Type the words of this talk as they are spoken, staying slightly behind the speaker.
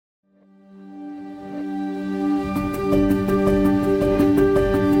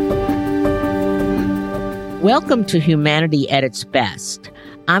Welcome to Humanity at its Best.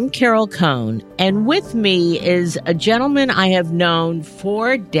 I'm Carol Cohn, and with me is a gentleman I have known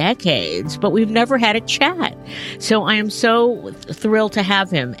for decades, but we've never had a chat. So I am so thrilled to have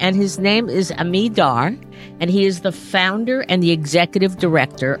him. And his name is Ami Dar, and he is the founder and the executive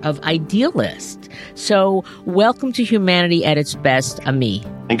director of Idealist. So welcome to Humanity at its Best, Ami.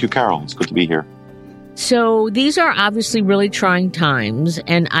 Thank you, Carol. It's good to be here. So these are obviously really trying times,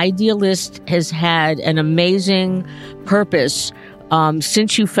 and Idealist has had an amazing purpose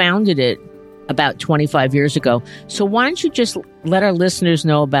since you founded it about 25 years ago. So why don't you just let our listeners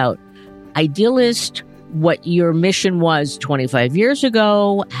know about Idealist, what your mission was 25 years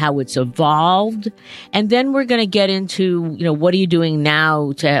ago, how it's evolved, and then we're going to get into, what are you doing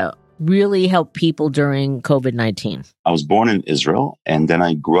now to really help people during COVID-19? I was born in Israel, and then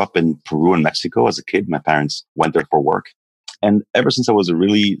I grew up in Peru and Mexico as a kid. My parents went there for work. And ever since I was a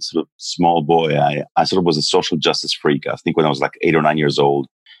really sort of small boy, I sort of was a social justice freak. I think when I was like 8 or 9 years old,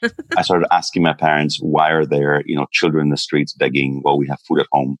 I started asking my parents, why are there, children in the streets begging while we have food at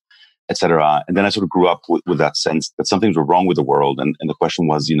home, etc. And then I sort of grew up with that sense that some things were wrong with the world. And the question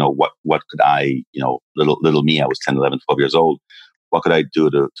was, what could I, little me, I was 10, 11, 12 years old. What could I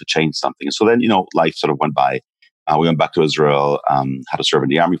do to change something? And so then, life sort of went by. We went back to Israel, had to serve in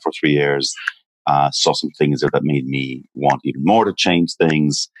the army for 3 years. Saw some things there that made me want even more to change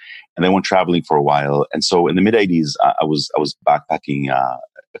things, and then went traveling for a while. And so in the mid '80s, I was backpacking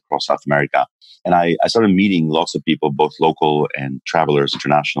across South America, and I started meeting lots of people, both local and travelers,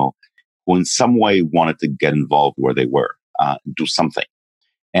 international, who in some way wanted to get involved where they were, do something.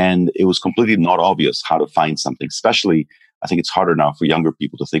 And it was completely not obvious how to find something, especially I think it's harder now for younger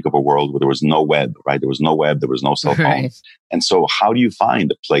people to think of a world where there was no web, right? There was no web, there was no cell phone. Right. And so how do you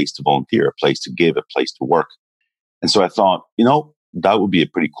find a place to volunteer, a place to give, a place to work? And so I thought, that would be a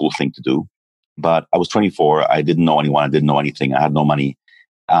pretty cool thing to do. But I was 24. I didn't know anyone. I didn't know anything. I had no money.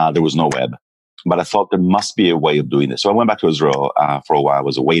 There was no web. But I thought there must be a way of doing this. So I went back to Israel for a while. I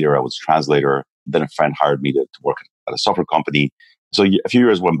was a waiter. I was a translator. Then a friend hired me to work at a software company. So a few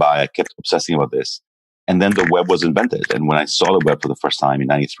years went by. I kept obsessing about this. And then the web was invented. And when I saw the web for the first time in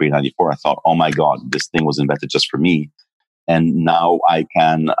 93, 94, I thought, oh my God, this thing was invented just for me. And now I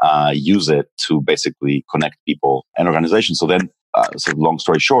can use it to basically connect people and organizations. So then, sort of long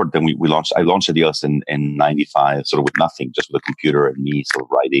story short, then I launched Idealist in 95, sort of with nothing, just with a computer and me sort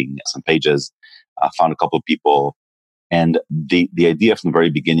of writing some pages. Found a couple of people. And the idea from the very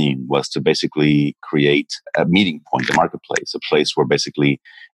beginning was to basically create a meeting point, a marketplace, a place where basically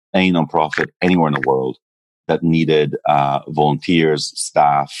any nonprofit anywhere in the world that needed volunteers,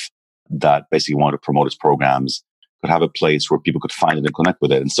 staff that basically wanted to promote its programs could have a place where people could find it and connect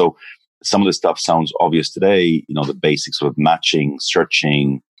with it. And so some of this stuff sounds obvious today, the basics sort of matching,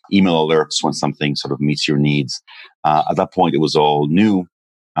 searching, email alerts when something sort of meets your needs. At that point, it was all new.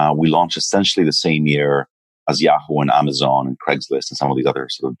 We launched essentially the same year as Yahoo and Amazon and Craigslist and some of these other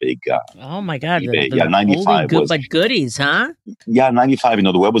sort of big. Oh my God! The 95 was but goodies, huh? Yeah, 95.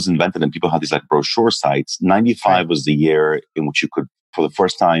 The web was invented and people had these like brochure sites. 95 was the year in which you could, for the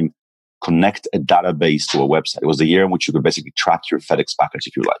first time, connect a database to a website. It was the year in which you could basically track your FedEx package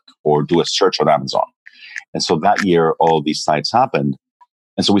if you like, or do a search on Amazon. And so that year, all these sites happened.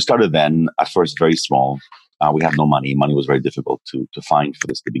 And so we started then, at first very small. We had no money. Money was very difficult to find for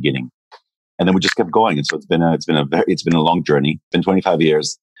this at the beginning. And then we just kept going. And so it's been a long journey. It's been 25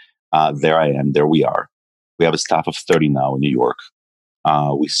 years. There I am. There we are. We have a staff of 30 now in New York.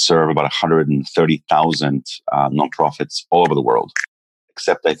 We serve about 130,000 nonprofits all over the world,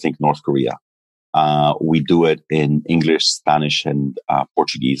 except I think North Korea. We do it in English, Spanish, and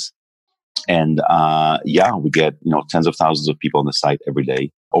Portuguese. And we get tens of thousands of people on the site every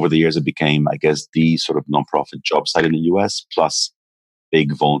day. Over the years, it became, I guess, the sort of nonprofit job site in the U.S. plus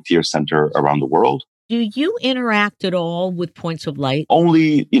big volunteer center around the world. Do you interact at all with Points of Light?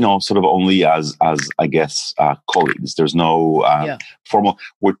 Only, only as I guess, colleagues. There's no formal.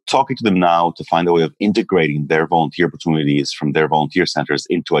 We're talking to them now to find a way of integrating their volunteer opportunities from their volunteer centers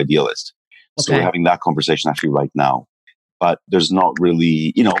into Idealist. Okay. So we're having that conversation actually right now. But there's not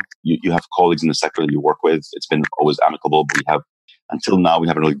really, you have colleagues in the sector that you work with. It's been always amicable, but until now, we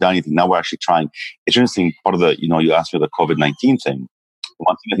haven't really done anything. Now we're actually trying. It's interesting, part of the, you asked me the COVID-19 thing.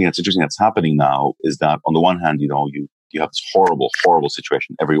 One thing I think that's interesting that's happening now is that on the one hand, you have this horrible, horrible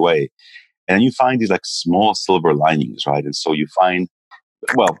situation every way. And you find these like small silver linings, right? And so you find,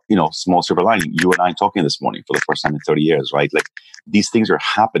 small silver lining. You and I talking this morning for the first time in 30 years, right? Like these things are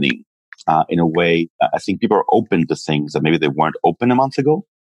happening in a way. I think people are open to things that maybe they weren't open a month ago.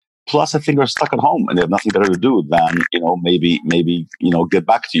 Plus, I think they're stuck at home and they have nothing better to do than, maybe, get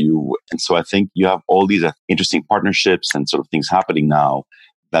back to you. And so I think you have all these interesting partnerships and sort of things happening now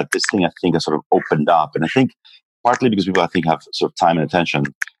that this thing, I think, has sort of opened up. And I think partly because people, I think, have sort of time and attention,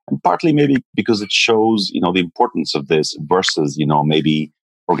 and partly maybe because it shows, the importance of this versus, maybe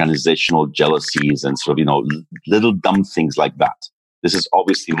organizational jealousies and sort of, little dumb things like that. This is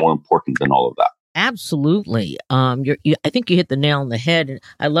obviously more important than all of that. Absolutely. I think you hit the nail on the head. And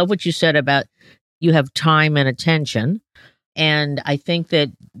I love what you said about you have time and attention. And I think that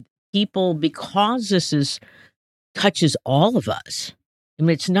people, because this touches all of us, I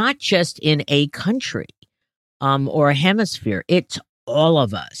mean, it's not just in a country or a hemisphere. It's all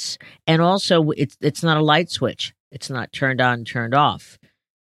of us. And also, it's not a light switch. It's not turned on, turned off.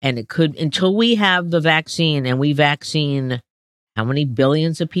 And it could, until we have the vaccine, and we vaccine how many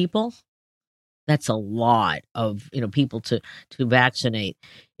billions of people? That's a lot of people to vaccinate.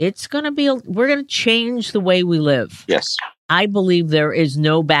 It's going to be we're going to change the way we live. Yes, I believe there is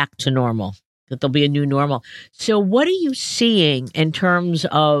no back to normal. That there'll be a new normal. So, what are you seeing in terms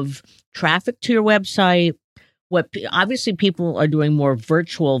of traffic to your website? Obviously people are doing more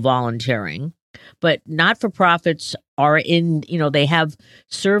virtual volunteering, but not-for-profits are in. They have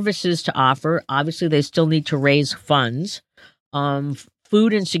services to offer. Obviously, they still need to raise funds.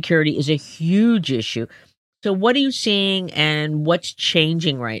 Food insecurity is a huge issue. So what are you seeing and what's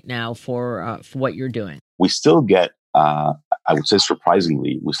changing right now for what you're doing? We still get, I would say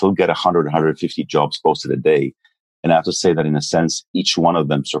surprisingly, we still get 100, 150 jobs posted a day. And I have to say that in a sense, each one of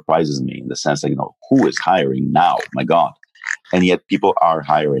them surprises me in the sense that, who is hiring now? My God. And yet people are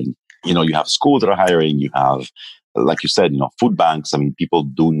hiring. You have schools that are hiring. You have, like you said, food banks. I mean, people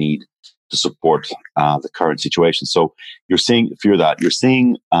do need to support the current situation. So you're seeing you're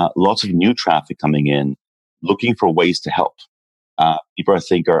seeing lots of new traffic coming in, looking for ways to help. People, I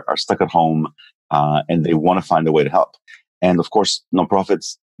think, are stuck at home and they want to find a way to help. And of course,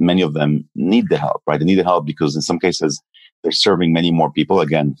 nonprofits, many of them need the help, right? They need the help because in some cases they're serving many more people.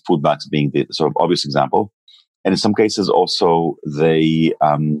 Again, food banks being the sort of obvious example. And in some cases also they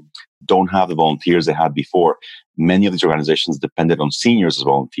don't have the volunteers they had before. Many of these organizations depended on seniors as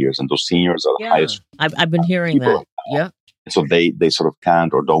volunteers, and those seniors are the highest. I've been hearing that. Yeah. So they sort of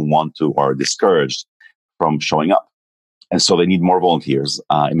can't or don't want to or are discouraged from showing up. And so they need more volunteers.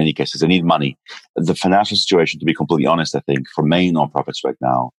 In many cases, they need money. The financial situation, to be completely honest, I think for many nonprofits right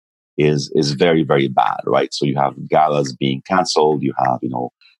now is very, very bad, right? So you have galas being canceled. You have,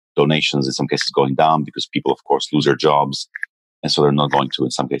 donations in some cases going down because people, of course, lose their jobs. And so they're not going to, in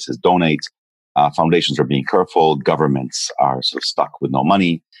some cases, donate. Foundations are being careful. Governments are sort of stuck with no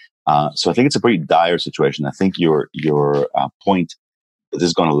money. So I think it's a pretty dire situation. I think your point that this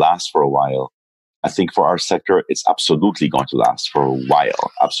is going to last for a while. I think for our sector, it's absolutely going to last for a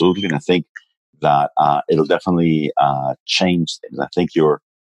while. Absolutely. And I think that it'll definitely change things. I think your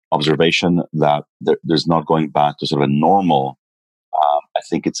observation that there's not going back to sort of a normal, I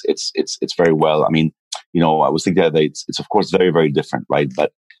think it's very well. I mean, I was thinking that it's of course very, very different, right?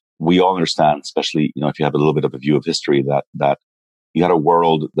 But we all understand, especially, if you have a little bit of a view of history, that you had a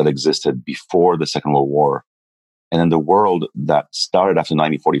world that existed before the Second World War. And then the world that started after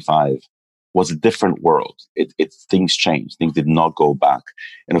 1945 was a different world. Things changed. Things did not go back.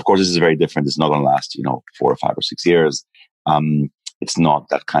 And of course, this is very different. It's not going to last, 4 or 5 or 6 years. It's not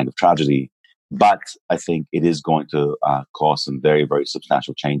that kind of tragedy. But I think it is going to cause some very, very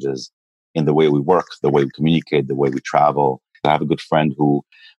substantial changes in the way we work, the way we communicate, the way we travel. I have a good friend who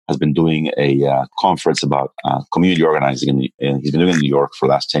has been doing a conference about community organizing, and he's been doing it in New York for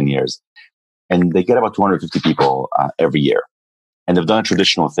the last 10 years. And they get about 250 people every year. And they've done a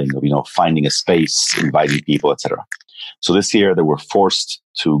traditional thing of, finding a space, inviting people, etc. So this year they were forced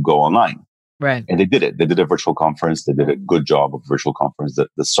to go online. Right. And they did it. They did a virtual conference. They did a good job of virtual conference.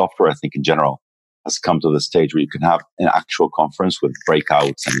 The software, I think, in general, has come to the stage where you can have an actual conference with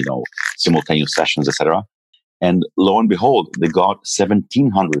breakouts and, simultaneous sessions, etc. And lo and behold, they got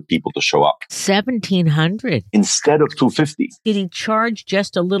 1,700 people to show up. 1,700 instead of 250. Did he charge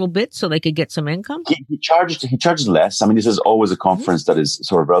just a little bit so they could get some income? He charged less. I mean, this is always a conference that is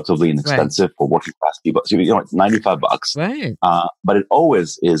sort of relatively inexpensive for working class people. So it's $95. Right. But it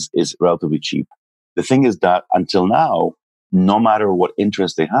always is relatively cheap. The thing is that until now, no matter what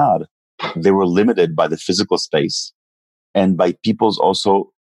interest they had, they were limited by the physical space and by people's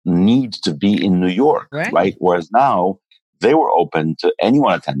also need to be in New York, right? Whereas now they were open to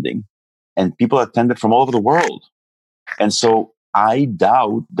anyone attending, and people attended from all over the world. And so I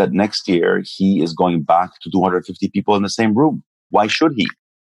doubt that next year he is going back to 250 people in the same room. Why should he?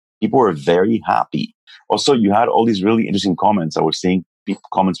 People were very happy. Also, you had all these really interesting comments. I was seeing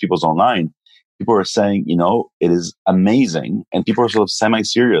comments people's online, people are saying, it is amazing. And people are sort of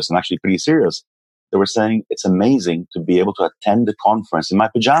semi-serious and actually pretty serious. They were saying it's amazing to be able to attend the conference in my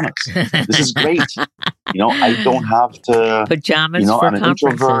pajamas. This is great. I don't have to. Pajamas for I'm an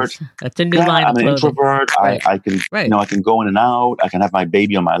conferences. introvert. That's a new line of I'm an clothing. introvert. Right. I can, I can go in and out. I can have my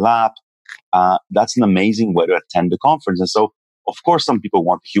baby on my lap. That's an amazing way to attend the conference. And so, of course, some people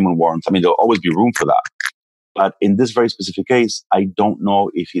want human warmth. I mean, there'll always be room for that. But in this very specific case, I don't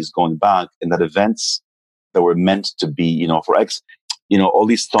know if he's going back, and that events that were meant to be, for all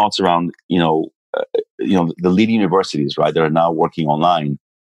these thoughts around, the leading universities, right, that are now working online.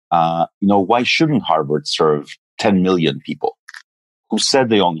 Why shouldn't Harvard serve 10 million people? Who said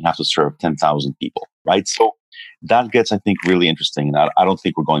they only have to serve 10,000 people, right? So that gets, I think, really interesting. And I don't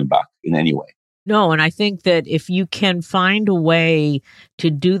think we're going back in any way. No, and I think that if you can find a way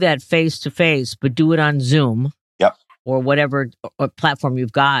to do that face to face, but do it on Zoom, or whatever platform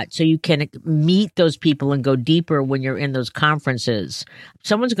you've got, so you can meet those people and go deeper when you're in those conferences,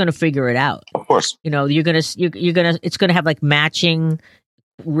 someone's going to figure it out. Of course, you're gonna it's gonna have like matching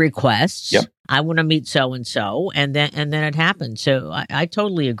requests. Yep. I want to meet so and so, and then it happens. So I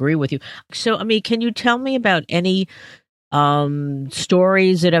totally agree with you. So I mean, can you tell me about any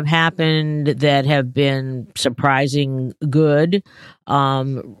stories that have happened that have been surprising good,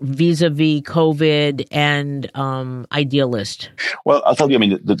 vis-a-vis COVID and Idealist? Well, I'll tell you, I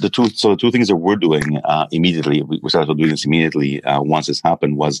mean, the two things that we're doing immediately, we started doing this immediately once this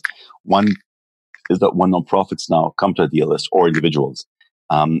happened, was one is that when nonprofits now come to Idealist or individuals,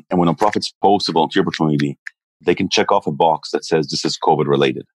 and when nonprofits post a volunteer opportunity, they can check off a box that says this is COVID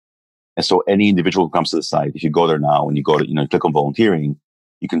related. And so any individual who comes to the site, if you go there now and you go to, click on volunteering,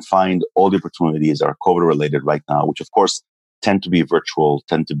 you can find all the opportunities that are COVID related right now, which of course tend to be virtual,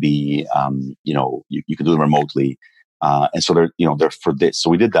 tend to be, you can do them remotely. And so they're for this. So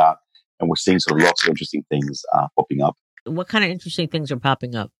we did that, and we're seeing sort of lots of interesting things popping up. What kind of interesting things are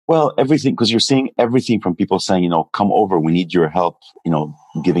popping up? Well, everything, because you're seeing everything from people saying, come over, we need your help,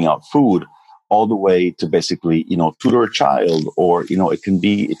 giving out food, all the way to basically, tutor a child, or, it can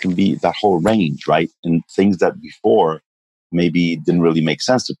be that whole range, right? And things that before maybe didn't really make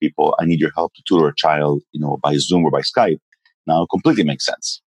sense to people. I need your help to tutor a child, by Zoom or by Skype. Now it completely makes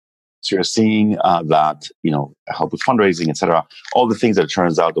sense. So you're seeing that, help with fundraising, etc. All the things that it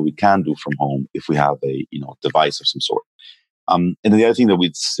turns out that we can do from home if we have a, device of some sort. And then the other thing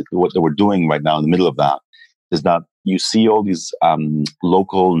that we're doing right now in the middle of that is that you see all these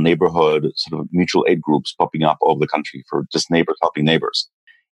local neighborhood sort of mutual aid groups popping up all over the country for just neighbors helping neighbors.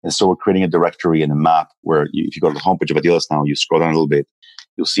 And so we're creating a directory and a map where if you go to the homepage of Idealist now, you scroll down a little bit,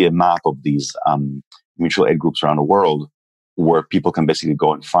 you'll see a map of these mutual aid groups around the world where people can basically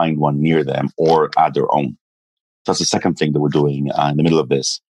go and find one near them or add their own. So that's the second thing that we're doing in the middle of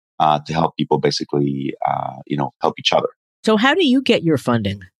this to help people basically, help each other. So how do you get your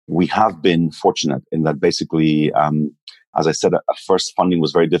funding? We have been fortunate in that basically, as I said, at first funding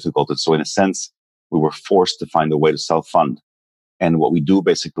was very difficult. And so in a sense, we were forced to find a way to self-fund. And what we do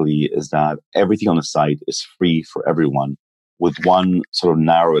basically is that everything on the site is free for everyone, with one sort of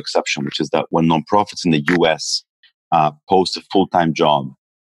narrow exception, which is that when nonprofits in the US post a full-time job,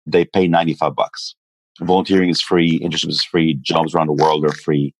 they pay $95. Volunteering is free, internship is free, jobs around the world are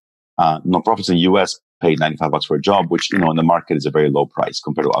free. Nonprofits in the US pay $95 for a job, which, in the market is a very low price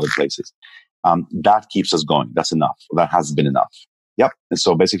compared to other places. That keeps us going. That's enough. That has been enough. Yep. And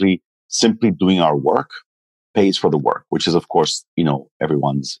so basically simply doing our work pays for the work, which is, of course,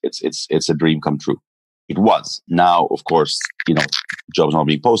 everyone's, it's a dream come true. It was. Now, of course, jobs are not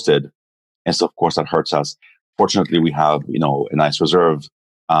being posted. And so, of course, that hurts us. Fortunately, we have, a nice reserve.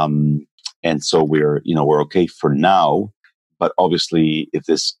 And so we're okay for now. But obviously, if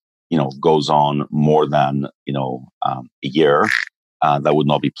this goes on more than, a year, that would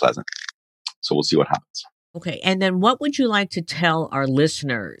not be pleasant. So we'll see what happens. Okay. And then what would you like to tell our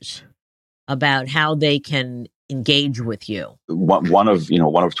listeners about how they can engage with you? One of 2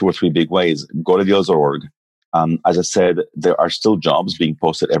 or 3 big ways. Go to deals.org. As I said, there are still jobs being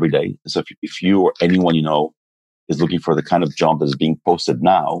posted every day. So if you or anyone is looking for the kind of job that is being posted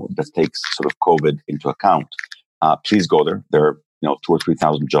now that takes sort of COVID into account, please go there. There are 2,000 or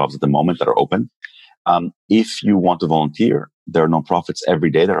 3,000 jobs at the moment that are open. If you want to volunteer, there are nonprofits every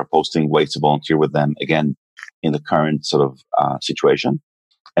day that are posting ways to volunteer with them, again, in the current sort of situation.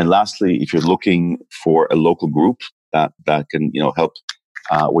 And lastly, if you're looking for a local group that can help,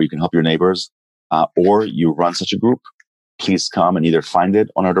 where you can help your neighbors, or you run such a group, please come and either find it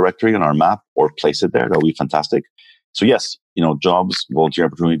on our directory, on our map, or place it there. That would be fantastic. So yes, jobs, volunteer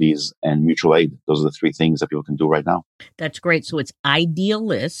opportunities, and mutual aid. Those are the three things that people can do right now. That's great. So it's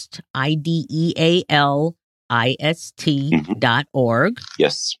Idealist, IDEALIST.org.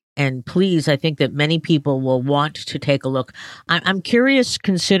 Yes. And please, I think that many people will want to take a look. I'm curious,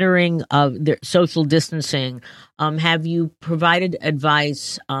 considering the social distancing, have you provided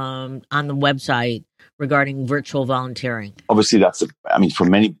advice on the website regarding virtual volunteering? Obviously, for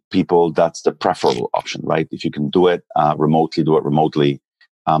many people, that's the preferable option, right? If you can do it remotely, do it remotely.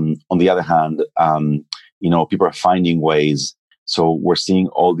 On the other hand, people are finding ways. So we're seeing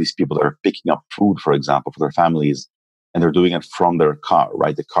all these people that are picking up food, for example, for their families, and they're doing it from their car,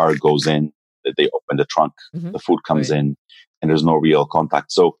 right? The car goes in, they open the trunk, the food comes in, and there's no real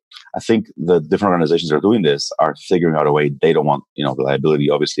contact. So I think the different organizations that are doing this are figuring out a way. They don't want, the liability.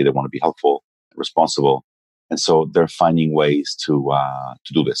 Obviously, they want to be helpful, responsible. And so they're finding ways to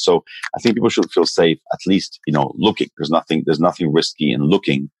do this. So I think people should feel safe, at least, looking. There's nothing risky in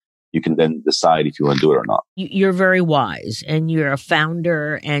looking. You can then decide if you want to do it or not. You're very wise, and you're a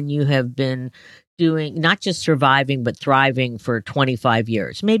founder, and you have been doing not just surviving, but thriving for 25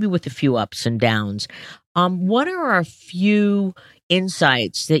 years, maybe with a few ups and downs. What are a few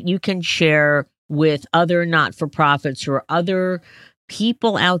insights that you can share with other not-for-profits or other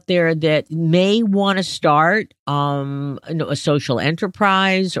people out there that may want to start a social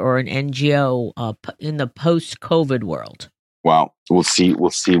enterprise or an NGO in the post-COVID world? Wow. We'll see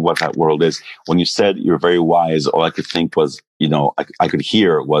what that world is. When you said you're very wise, all I could think was, I could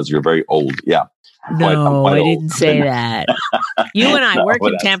hear was you're very old. Yeah. I'm quite I didn't say that. You and I, we're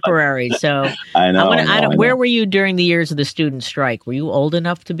contemporaries. So I know. Where were you during the years of the student strike? Were you old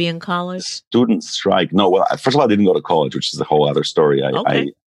enough to be in college? Student strike? No. Well, first of all, I didn't go to college, which is a whole other story. I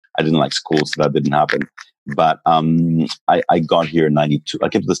didn't like school, so that didn't happen. But I got here in 92. I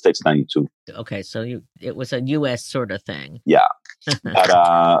came to the States in 92. Okay, so it was a U.S. sort of thing. Yeah.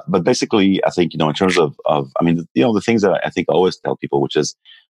 But basically, I think, in terms of the things that I think I always tell people, which is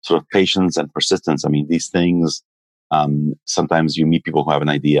sort of patience and persistence. I mean, these things, sometimes you meet people who have an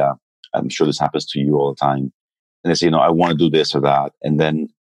idea. I'm sure this happens to you all the time. And they say, I want to do this or that. And then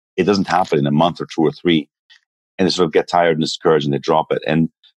it doesn't happen in a month or two or three. And they sort of get tired and discouraged and they drop it.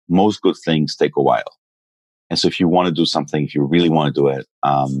 And most good things take a while. And so if you want to do something, if you really want to do it,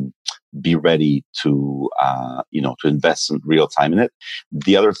 be ready to invest some real time in it.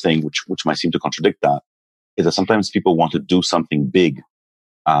 The other thing, which might seem to contradict that, is that sometimes people want to do something big,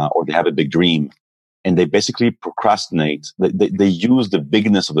 or they have a big dream, and they basically procrastinate. They use the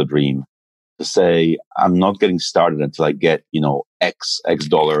bigness of the dream to say, I'm not getting started until I get, X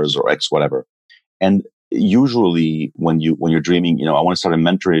dollars or X whatever. And usually when you're dreaming, I want to start a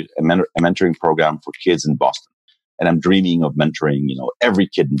mentoring program for kids in Boston. And I'm dreaming of mentoring, every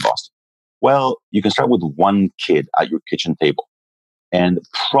kid in Boston. Well, you can start with one kid at your kitchen table. And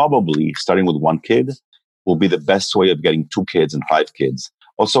probably starting with one kid will be the best way of getting 2 kids and 5 kids.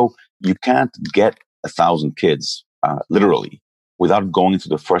 Also, you can't get 1,000 kids, literally, without going to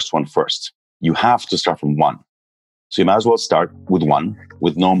the first one first. You have to start from one. So you might as well start with one,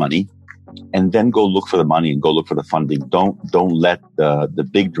 with no money, and then go look for the money and go look for the funding. Don't let the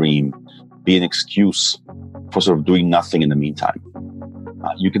big dream be an excuse for sort of doing nothing in the meantime.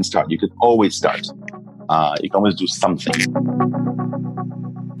 You can start. You can always start. You can always do something.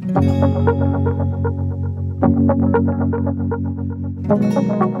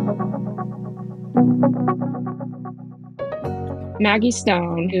 Maggie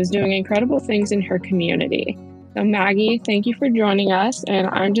Stone, who's doing incredible things in her community. So Maggie, thank you for joining us, and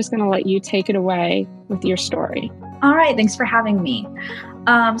I'm just going to let you take it away with your story. All right, thanks for having me.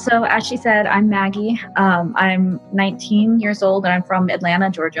 So as she said, I'm Maggie. I'm 19 years old, and I'm from Atlanta,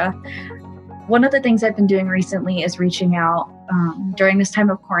 Georgia. One of the things I've been doing recently is reaching out during this time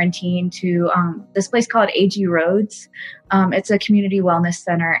of quarantine to this place called AG Roads. It's a community wellness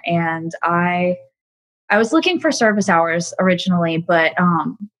center, and I was looking for service hours originally, but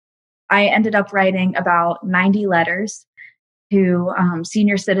I ended up writing about 90 letters to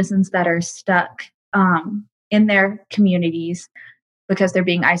senior citizens that are stuck in their communities because they're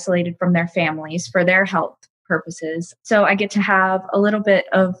being isolated from their families for their health purposes. So I get to have a little bit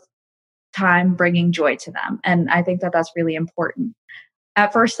of time bringing joy to them. And I think that that's really important.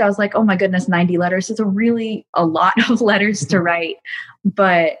 At first, I was like, oh my goodness, 90 letters is a lot of letters to write.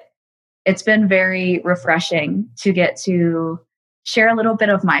 But it's been very refreshing to get to share a little bit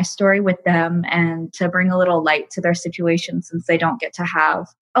of my story with them and to bring a little light to their situation, since they don't get to have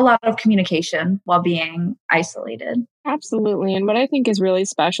a lot of communication while being isolated. Absolutely. And what I think is really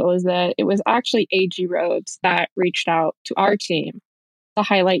special is that it was actually AG Roads that reached out to our team to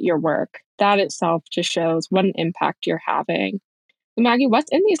highlight your work. That itself just shows what an impact you're having. Maggie, what's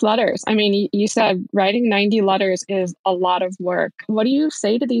in these letters? I mean, you said writing 90 letters is a lot of work. What do you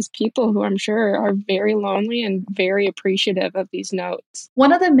say to these people who I'm sure are very lonely and very appreciative of these notes?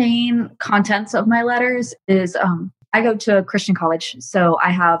 One of the main contents of my letters is I go to a Christian college, so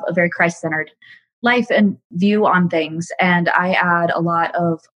I have a very Christ-centered life and view on things. And I add a lot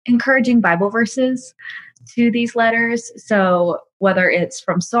of encouraging Bible verses to these letters. So whether it's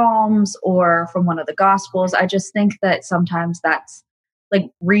from Psalms or from one of the Gospels, I just think that sometimes that's like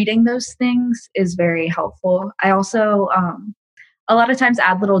reading those things is very helpful. I also, a lot of times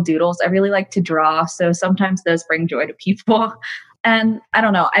add little doodles. I really like to draw. So sometimes those bring joy to people. And I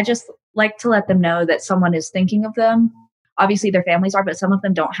don't know, I just like to let them know that someone is thinking of them. Obviously their families are, but some of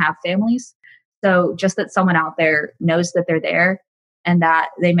them don't have families. So just that someone out there knows that they're there and that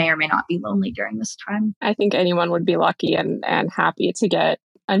they may or may not be lonely during this time. I think anyone would be lucky and happy to get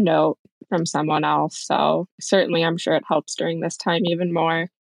a note from someone else. So certainly I'm sure it helps during this time even more.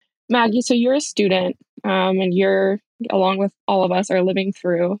 Maggie, so you're a student and you're, along with all of us, are living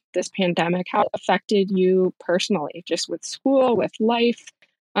through this pandemic. How it affected you personally, just with school, with life?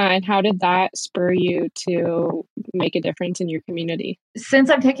 And how did that spur you to make a difference in your community? Since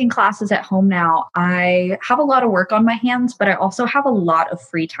I'm taking classes at home now, I have a lot of work on my hands, but I also have a lot of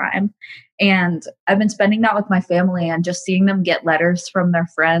free time. And I've been spending that with my family and just seeing them get letters from their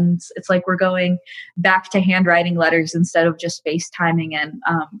friends. It's like we're going back to handwriting letters instead of just FaceTiming and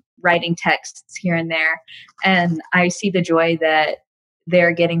writing texts here and there. And I see the joy that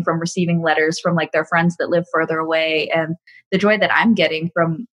they're getting from receiving letters from like their friends that live further away, and the joy that I'm getting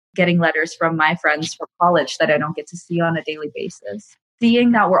from getting letters from my friends from college that I don't get to see on a daily basis.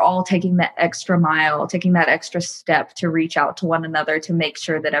 Seeing that we're all taking that extra mile, taking that extra step to reach out to one another to make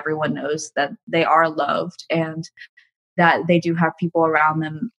sure that everyone knows that they are loved and that they do have people around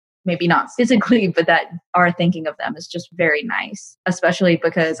them, maybe not physically, but that are thinking of them, is just very nice, especially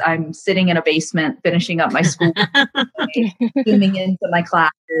because I'm sitting in a basement finishing up my school, zooming into my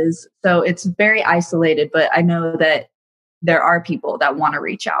classes. So it's very isolated, but I know that there are people that want to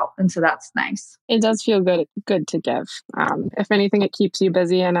reach out. And so that's nice. It does feel good to give. If anything, it keeps you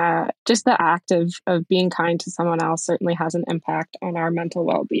busy, and just the act of being kind to someone else certainly has an impact on our mental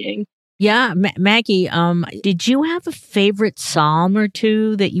well-being. Yeah, Maggie, did you have a favorite psalm or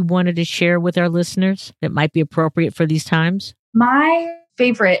two that you wanted to share with our listeners that might be appropriate for these times? My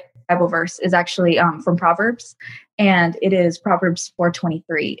favorite Bible verse is actually from Proverbs, and it is Proverbs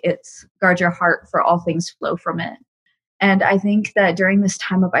 4:23. It's guard your heart, for all things flow from it. And I think that during this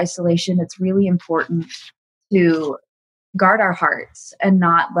time of isolation, it's really important to guard our hearts and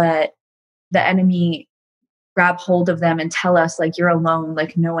not let the enemy grab hold of them and tell us like you're alone,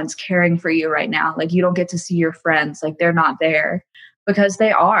 like no one's caring for you right now, like you don't get to see your friends, like they're not there, because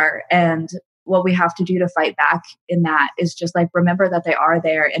they are. And what we have to do to fight back in that is just like remember that they are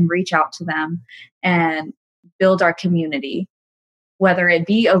there and reach out to them and build our community, whether it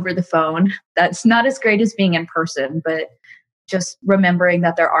be over the phone. That's not as great as being in person, but just remembering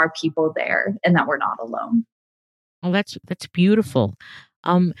that there are people there and that we're not alone. Oh, that's beautiful.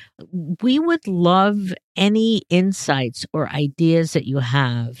 We would love any insights or ideas that you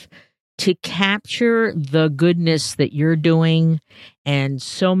have to capture the goodness that you're doing and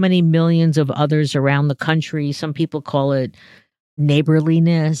so many millions of others around the country. Some people call it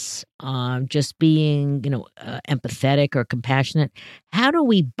neighborliness, just being, empathetic or compassionate. How do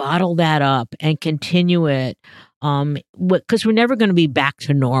we bottle that up and continue it? Because we're never going to be back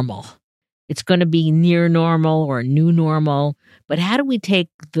to normal. It's going to be near normal or new normal. But how do we take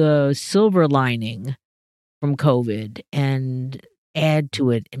the silver lining from COVID and add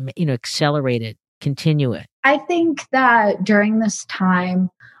to it, and, accelerate it, continue it? I think that during this time,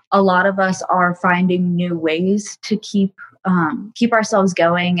 a lot of us are finding new ways to keep ourselves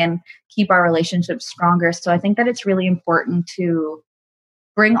going and keep our relationships stronger. So I think that it's really important to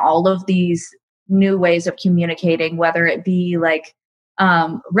bring all of these new ways of communicating, whether it be like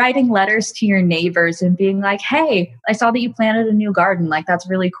writing letters to your neighbors and being like, hey, I saw that you planted a new garden. Like, that's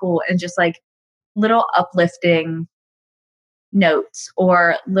really cool. And just like little uplifting notes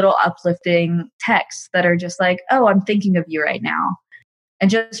or little uplifting texts that are just like, oh, I'm thinking of you right now. And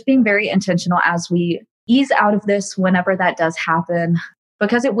just being very intentional as we ease out of this whenever that does happen,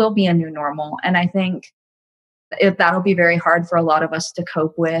 because it will be a new normal. And I think that'll be very hard for a lot of us to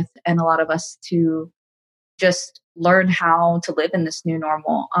cope with and a lot of us to just learn how to live in this new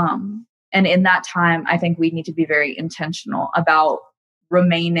normal. And in that time, I think we need to be very intentional about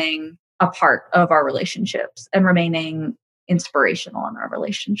remaining a part of our relationships and remaining inspirational in our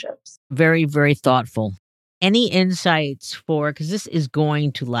relationships. Very, very thoughtful. any insights for, because this is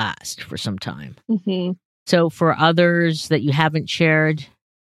going to last for some time. Mm-hmm. So for others that you haven't shared,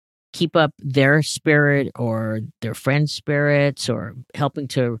 keep up their spirit or their friends' spirits or helping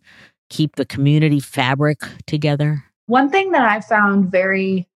to keep the community fabric together? One thing that I found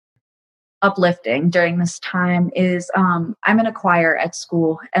very uplifting during this time is I'm in a choir at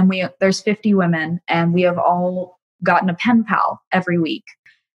school, and there's 50 women, and we have all gotten a pen pal every week,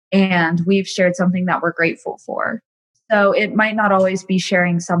 and we've shared something that we're grateful for. So it might not always be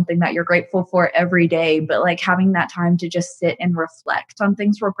sharing something that you're grateful for every day, but like having that time to just sit and reflect on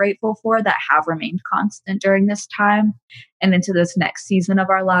things we're grateful for that have remained constant during this time and into this next season of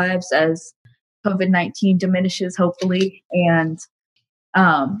our lives as COVID-19 diminishes, hopefully, and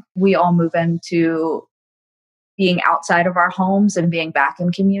we all move into being outside of our homes and being back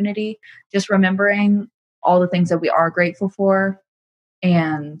in community. Just remembering all the things that we are grateful for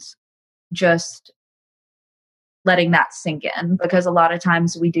and just letting that sink in, because a lot of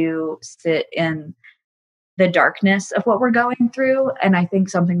times we do sit in the darkness of what we're going through. And I think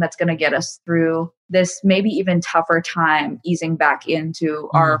something that's going to get us through this maybe even tougher time, easing back into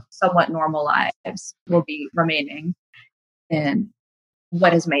our somewhat normal lives, will be remaining in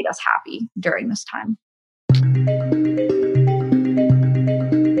what has made us happy during this time.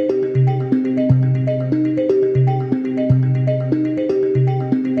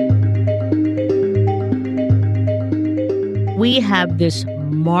 We have this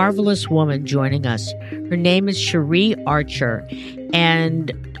marvelous woman joining us. Her name is Cherie Archer,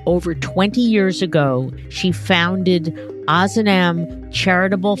 and over 20 years ago, she founded Ozanam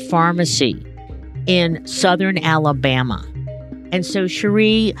Charitable Pharmacy in southern Alabama. And so,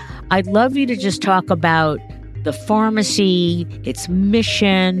 Cherie, I'd love you to just talk about the pharmacy, its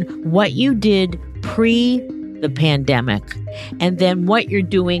mission, what you did pre the pandemic, and then what you're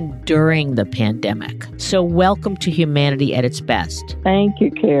doing during the pandemic. So welcome to Humanity at its Best. Thank you,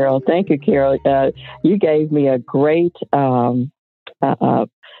 Carol. Thank you, Carol. You gave me a great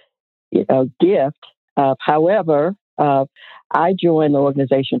gift. However, I joined the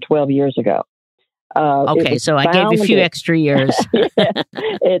organization 12 years ago. Okay, so I gave you a few extra years.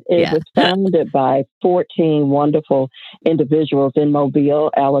 It was founded by 14 wonderful individuals in Mobile,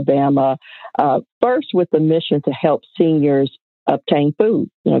 Alabama, first with the mission to help seniors obtain food,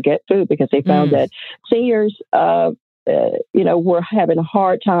 get food, because they found that seniors, were having a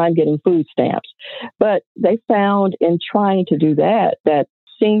hard time getting food stamps. But they found in trying to do that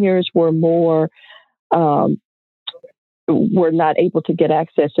seniors were were not able to get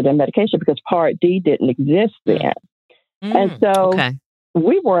access to their medication because Part D didn't exist then. And so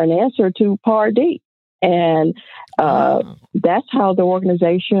we were an answer to Part D. And that's how the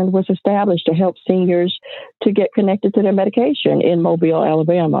organization was established, to help seniors to get connected to their medication in Mobile,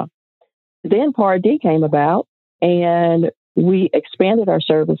 Alabama. Then Part D came about, and we expanded our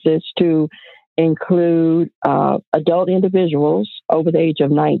services to include adult individuals over the age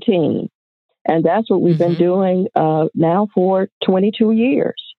of 19. And that's what we've been doing now for 22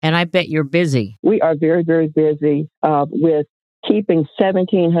 years. And I bet you're busy. We are very, very busy with keeping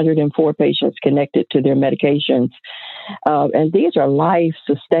 1,704 patients connected to their medications. And these are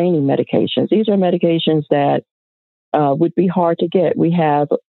life-sustaining medications. These are medications that would be hard to get. We have,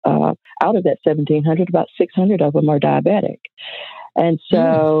 out of that 1,700, about 600 of them are diabetic. And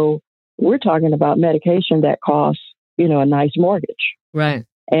so we're talking about medication that costs, a nice mortgage. Right.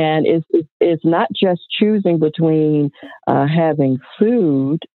 And it's not just choosing between having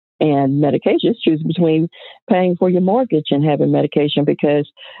food and medication. It's choosing between paying for your mortgage and having medication, because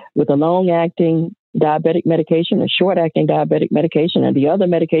with a long-acting diabetic medication, a short-acting diabetic medication, and the other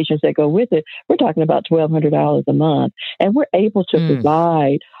medications that go with it, we're talking about $1,200 a month. And we're able to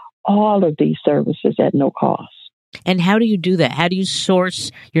provide all of these services at no cost. And how do you do that? How do you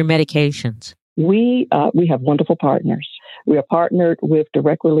source your medications? We have wonderful partners. We are partnered with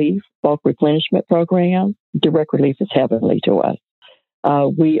Direct Relief Bulk Replenishment Program. Direct Relief is heavenly to us.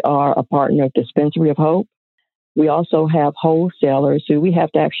 We are a partner of Dispensary of Hope. We also have wholesalers who we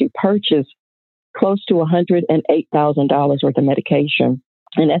have to actually purchase close to $108,000 worth of medication,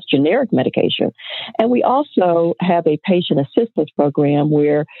 and that's generic medication. And we also have a patient assistance program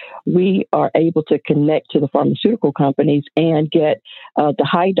where we are able to connect to the pharmaceutical companies and get the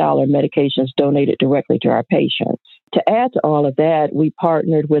high dollar medications donated directly to our patients. To add to all of that, we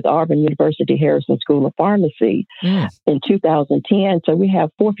partnered with Auburn University Harrison School of Pharmacy in 2010. So we have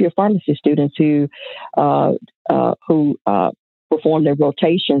fourth-year pharmacy students who perform their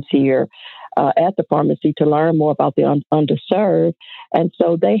rotations here at the pharmacy to learn more about the underserved. And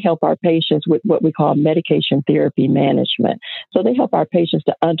so they help our patients with what we call medication therapy management. So they help our patients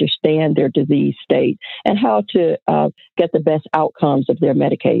to understand their disease state and how to get the best outcomes of their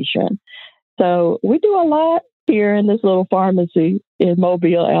medication. So we do a lot here in this little pharmacy in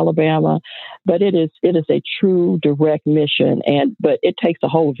Mobile, Alabama, but it is a true direct mission, but it takes a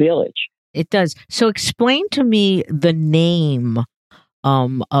whole village. It does. So explain to me the name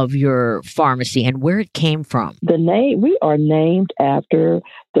of your pharmacy and where it came from. The name, we are named after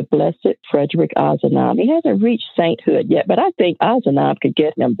the Blessed Frederick Ozanam. He hasn't reached sainthood yet, but I think Ozanam could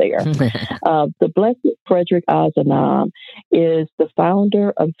get him there. The Blessed Frederick Ozanam is the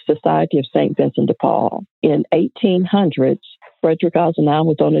founder of the Society of St. Vincent de Paul. In 1800s, Frederick Ozanam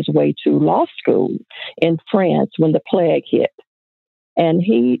was on his way to law school in France when the plague hit. And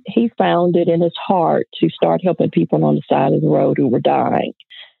he found it in his heart to start helping people on the side of the road who were dying.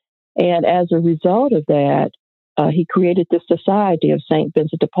 And as a result of that, he created this Society of St.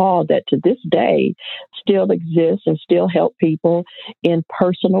 Vincent de Paul that to this day still exists and still help people in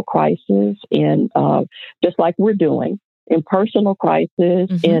personal crisis, in just like we're doing, in personal crisis,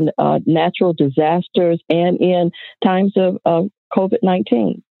 in natural disasters, and in times of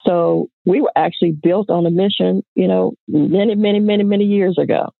COVID-19. So we were actually built on a mission, many years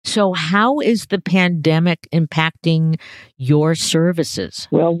ago. So how is the pandemic impacting your services?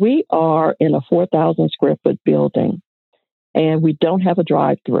 Well, we are in a 4,000 square foot building, and we don't have a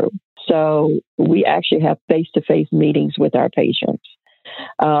drive-through. So we actually have face-to-face meetings with our patients.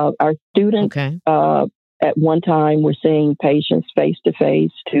 Our students, at one time, were seeing patients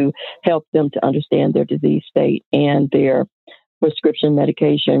face-to-face to help them to understand their disease state and their prescription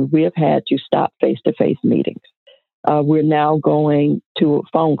medication. We have had to stop face-to-face meetings. We're now going to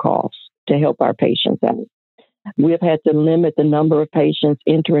phone calls to help our patients out. We have had to limit the number of patients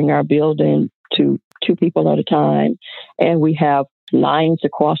entering our building to 2 people at a time, and we have lines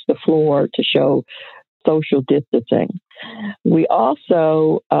across the floor to show social distancing. We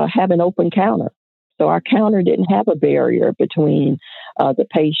also have an open counter. So our counter didn't have a barrier between the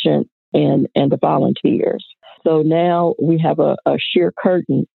patient and the volunteers. So now we have a sheer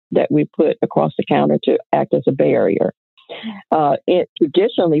curtain that we put across the counter to act as a barrier.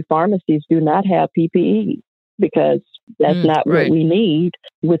 Traditionally, pharmacies do not have PPE because that's not what we need.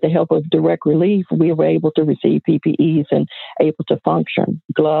 With the help of Direct Relief, we were able to receive PPEs and able to function,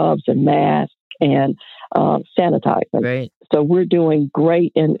 gloves and masks and sanitizer. Right. So we're doing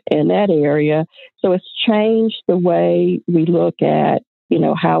great in that area. So it's changed the way we look at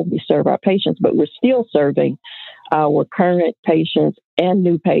how we serve our patients, but we're still serving our current patients and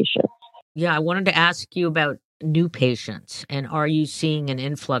new patients. Yeah, I wanted to ask you about new patients. And are you seeing an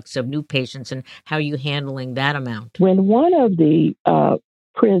influx of new patients, and how are you handling that amount? When one of the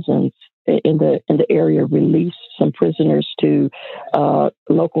prisons in the area released some prisoners to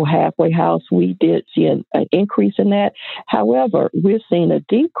local halfway house, we did see an increase in that. However, we're seeing a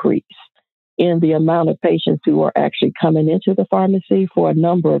decrease in the amount of patients who are actually coming into the pharmacy for a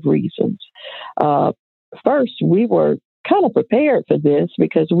number of reasons. First, we were kind of prepared for this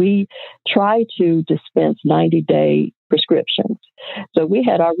because we try to dispense 90-day prescriptions. So we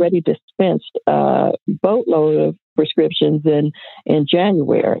had already dispensed a boatload of prescriptions in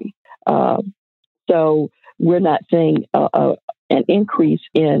January. So we're not seeing an increase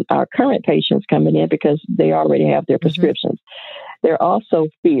in our current patients coming in because they already have their prescriptions. There's also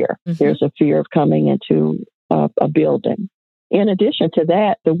fear. There's a fear of coming into a building. In addition to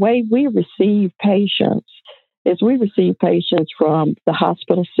that, the way we receive patients is we receive patients from the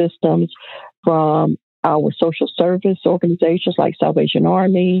hospital systems, from our social service organizations like Salvation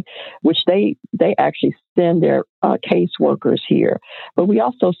Army, which they actually send their caseworkers here. But we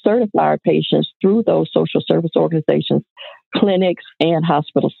also certify our patients through those social service organizations, clinics, and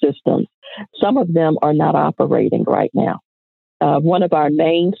hospital systems. Some of them are not operating right now. One of our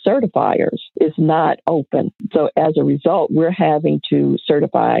main certifiers is not open. So as a result, we're having to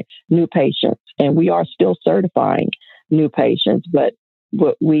certify new patients, and we are still certifying new patients, but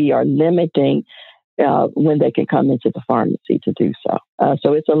we are limiting when they can come into the pharmacy to do so.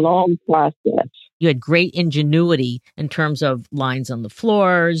 So it's a long process. You had great ingenuity in terms of lines on the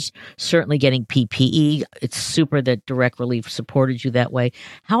floors, certainly getting PPE. It's super that Direct Relief supported you that way.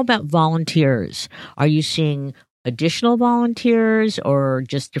 How about volunteers? Are you seeing additional volunteers or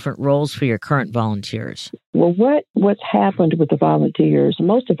just different roles for your current volunteers? Well, what's happened with the volunteers,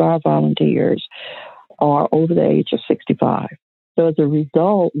 most of our volunteers are over the age of 65. So as a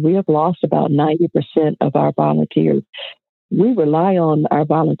result, we have lost about 90% of our volunteers. We rely on our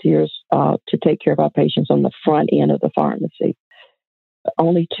volunteers to take care of our patients on the front end of the pharmacy.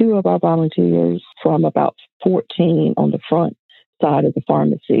 Only 2 of our volunteers from about 14 on the front side of the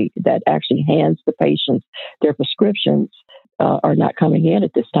pharmacy that actually hands the patients their prescriptions are not coming in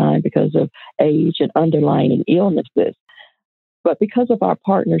at this time because of age and underlying illnesses. But because of our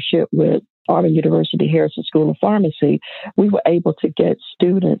partnership with Auburn University Harrison School of Pharmacy, we were able to get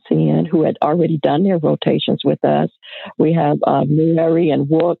students in who had already done their rotations with us. We have Mary and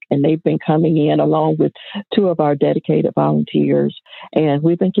Wook, and they've been coming in along with 2 of our dedicated volunteers. And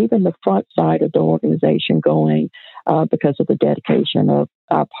we've been keeping the front side of the organization going because of the dedication of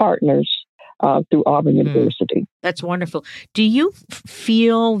our partners through Auburn University. That's wonderful. Do you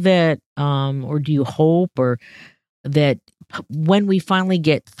feel that, or do you hope, or that when we finally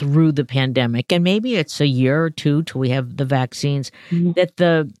get through the pandemic, and maybe it's a year or 2 till we have the vaccines, that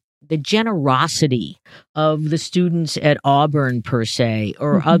the generosity of the students at Auburn, per se,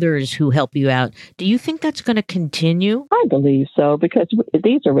 or others who help you out, do you think that's going to continue? I believe so, because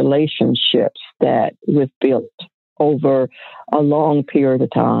these are relationships that we've built over a long period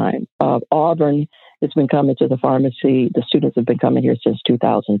of time. Auburn has been coming to the pharmacy. The students have been coming here since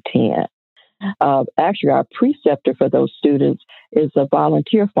 2010. Actually, our preceptor for those students is a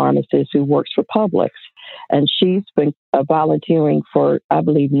volunteer pharmacist who works for Publix, and she's been volunteering for, I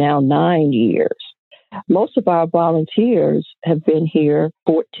believe, now 9 years. Most of our volunteers have been here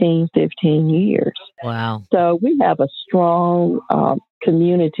 14, 15 years. Wow. So we have a strong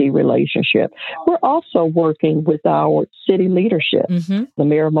community relationship. We're also working with our city leadership. The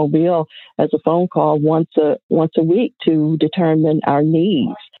mayor of Mobile has a phone call once a week to determine our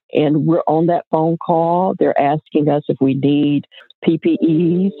needs. And we're on that phone call. They're asking us if we need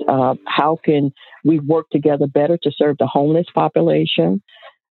PPEs, how can we work together better to serve the homeless population.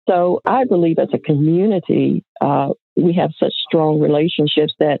 So I believe as a community, we have such strong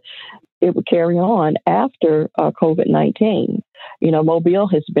relationships that it would carry on after COVID-19. You know, Mobile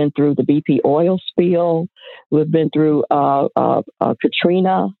has been through the BP oil spill. We've been through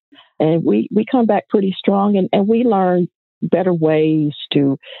Katrina, and we come back pretty strong, and we learn better ways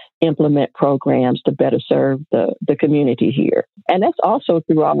to implement programs to better serve the community here. And that's also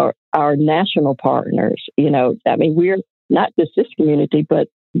through our national partners. You know, I mean, we're not just this community, but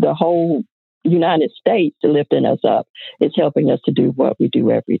the whole United States lifting us up. It's helping us to do what we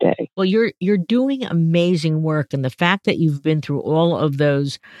do every day. Well, you're doing amazing work, and the fact that you've been through all of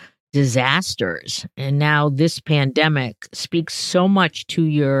those disasters and now this pandemic speaks so much to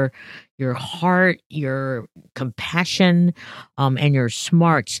your heart, your compassion, and your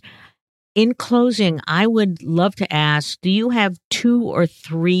smarts. In closing, I would love to ask, do you have 2 or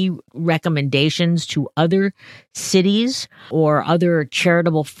 3 recommendations to other cities or other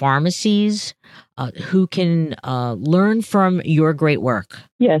charitable pharmacies who can learn from your great work?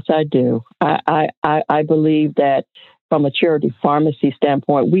 Yes, I do. I believe that from a charity pharmacy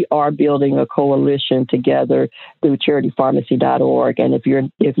standpoint, we are building a coalition together through charitypharmacy.org. And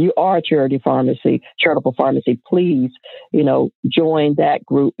if you are a charitable pharmacy, please, join that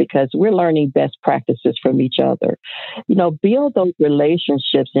group, because we're learning best practices from each other. Build those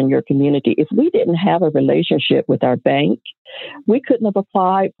relationships in your community. If we didn't have a relationship with our bank, we couldn't have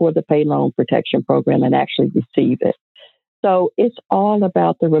applied for the Pay Loan Protection Program and actually receive it. So it's all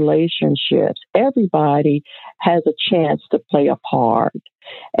about the relationships. Everybody has a chance to play a part.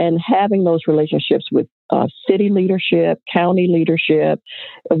 And having those relationships with city leadership, county leadership.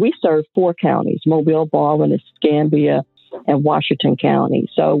 We serve 4 counties, Mobile, Baldwin, Escambia, and Washington County.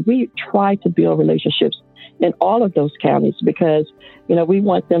 So we try to build relationships in all of those counties because, we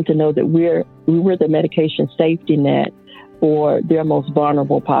want them to know that we're the medication safety net for their most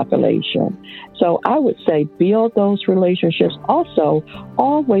vulnerable population. So I would say build those relationships. Also,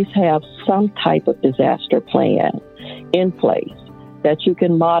 always have some type of disaster plan in place that you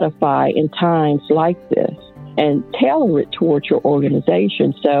can modify in times like this and tailor it towards your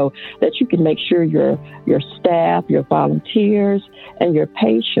organization so that you can make sure your staff, your volunteers, and your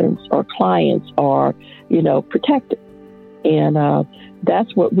patients or clients are, protected. And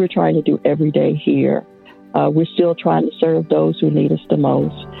that's what we're trying to do every day here. We're still trying to serve those who need us the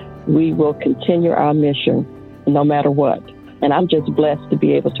most. We will continue our mission no matter what. And I'm just blessed to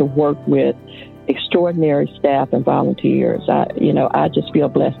be able to work with extraordinary staff and volunteers. I just feel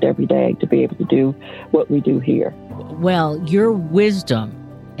blessed every day to be able to do what we do here. Well, your wisdom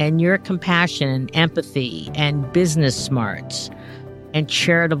and your compassion and empathy and business smarts and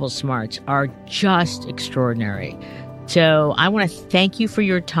charitable smarts are just extraordinary. So I want to thank you for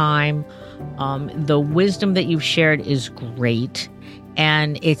your time. The wisdom that you've shared is great.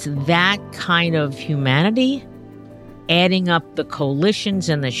 And it's that kind of humanity, adding up the coalitions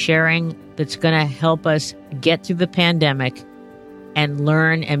and the sharing, that's going to help us get through the pandemic and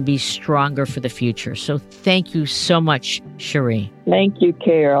learn and be stronger for the future. So thank you so much, Cherie. Thank you,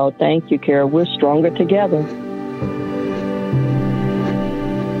 Carol. Thank you, Carol. We're stronger together.